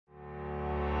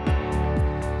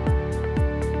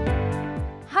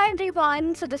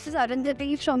everyone, so this is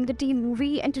Arundhati from the team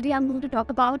Muvi, and today I'm going to talk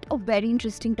about a very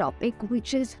interesting topic,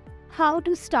 which is how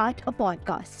to start a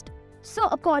podcast. So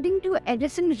according to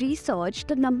Edison Research,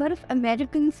 the number of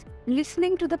Americans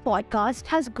listening to the podcast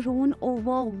has grown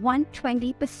over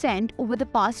 120% over the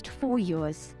past 4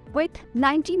 years, with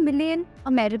 90 million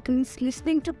Americans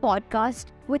listening to podcasts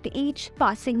with each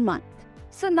passing month.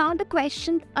 So now the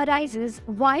question arises,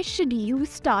 why should you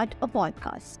start a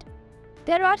podcast?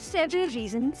 There are several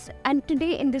reasons, and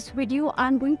today in this video,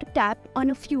 I'm going to tap on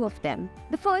a few of them.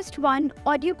 The first one,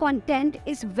 audio content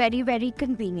is very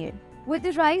convenient. With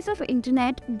the rise of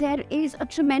internet, there is a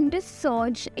tremendous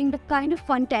surge in the kind of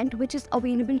content which is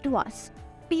available to us.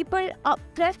 People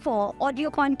prefer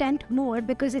audio content more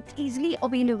because it's easily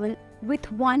available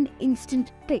with one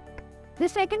instant click. The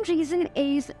second reason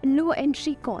is low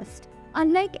entry cost.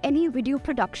 Unlike any video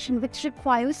production which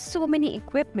requires so many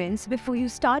equipments before you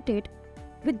start it,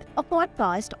 with a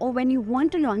podcast or when you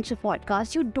want to launch a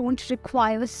podcast, you don't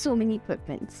require so many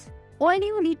equipments. All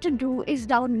you need to do is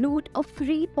download a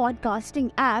free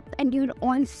podcasting app and you're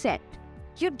on set.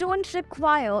 You don't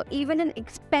require even an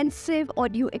expensive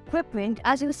audio equipment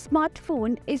as your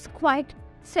smartphone is quite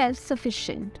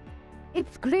self-sufficient.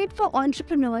 It's great for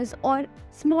entrepreneurs or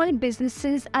small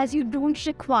businesses as you don't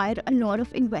require a lot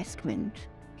of investment.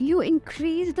 You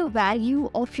increase the value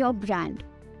of your brand.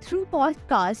 Through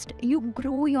podcast, you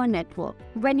grow your network.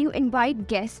 When you invite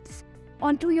guests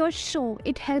onto your show,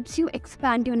 it helps you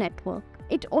expand your network.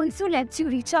 It also lets you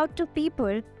reach out to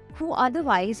people who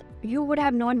otherwise you would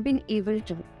have not been able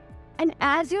to. And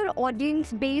as your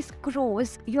audience base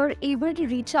grows, you're able to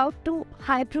reach out to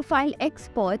high-profile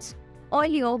experts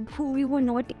earlier who you were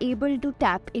not able to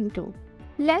tap into.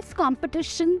 Less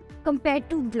competition compared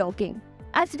to blogging.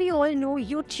 As we all know,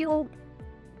 YouTube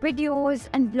videos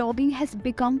and blogging has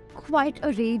become quite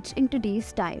a rage in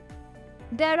today's time.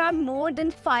 There are more than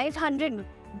 500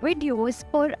 videos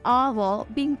per hour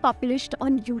being published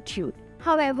on YouTube.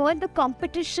 However, the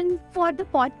competition for the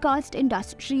podcast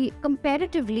industry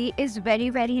comparatively is very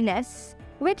less,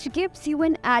 which gives you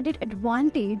an added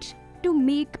advantage to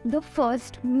make the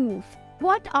first move.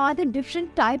 What are the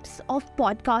different types of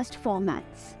podcast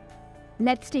formats?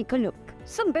 Let's take a look.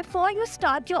 So before you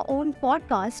start your own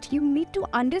podcast, you need to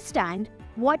understand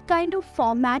what kind of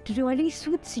format really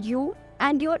suits you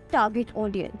and your target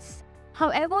audience.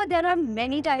 However, there are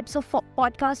many types of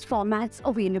podcast formats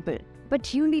available,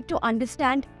 but you need to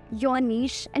understand your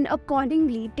niche and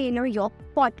accordingly tailor your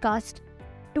podcast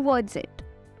towards it.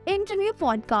 In today's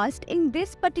podcast, in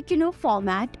this particular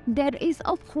format, there is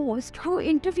a host who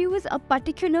interviews a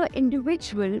particular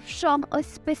individual from a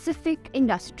specific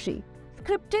industry.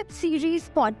 Scripted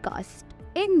series podcast.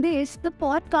 In this, the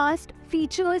podcast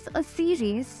features a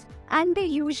series and they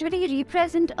usually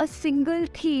represent a single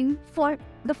theme for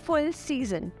the full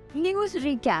season. News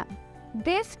recap.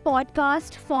 This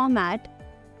podcast format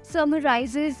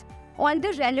summarizes all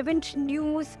the relevant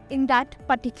news in that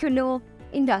particular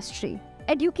industry.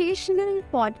 Educational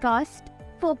podcast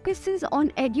focuses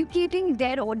on educating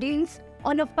their audience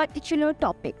on a particular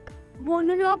topic.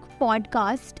 Monologue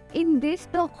podcast. In this,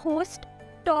 the host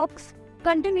talks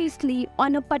continuously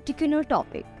on a particular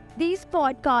topic. These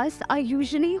podcasts are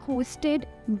usually hosted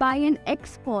by an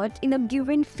expert in a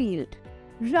given field.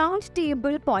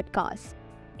 Roundtable podcast.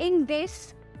 In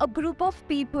this, a group of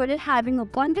people having a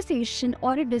conversation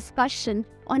or a discussion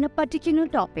on a particular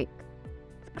topic.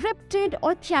 Scripted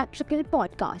or theatrical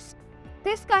podcast.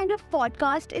 This kind of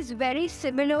podcast is very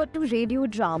similar to radio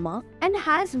drama and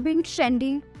has been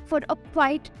trending for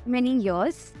quite many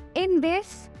years. In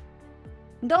this,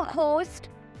 the host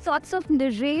sorts of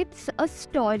narrates a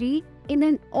story in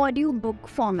an audiobook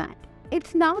format.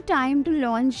 It's now time to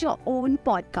launch your own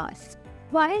podcast.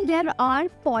 While there are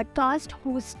podcast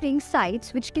hosting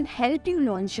sites which can help you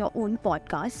launch your own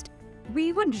podcast,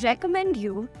 we would recommend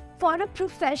you for a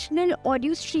professional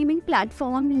audio streaming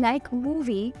platform like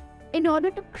Muvi in order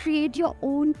to create your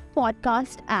own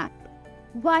podcast app.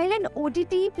 While an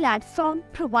OTT platform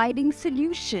providing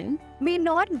solution may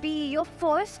not be your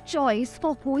first choice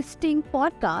for hosting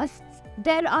podcasts,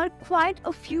 there are quite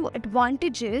a few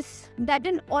advantages that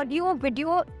an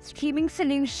audio-video streaming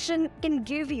solution can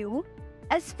give you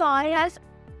as far as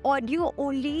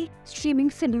audio-only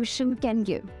streaming solution can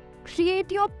give.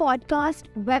 Create your podcast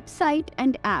website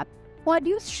and app.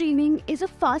 Audio streaming is a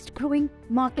fast-growing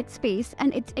market space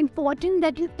and it's important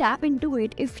that you tap into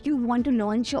it if you want to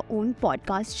launch your own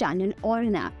podcast channel or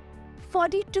an app.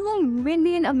 42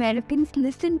 million Americans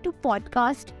listen to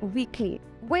podcasts weekly.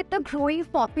 With the growing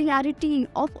popularity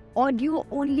of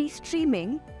audio-only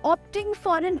streaming, opting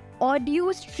for an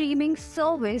audio streaming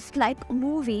service like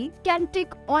Muvi can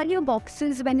tick all your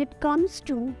boxes when it comes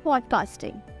to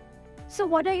podcasting. So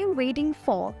what are you waiting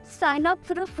for? Sign up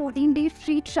for a 14-day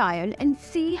free trial and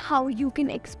see how you can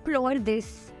explore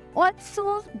this.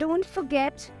 Also, don't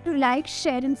forget to like,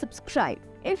 share and subscribe.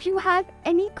 If you have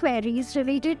any queries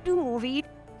related to Muvi,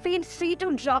 feel free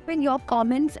to drop in your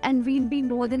comments and we'll be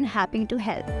more than happy to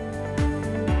help.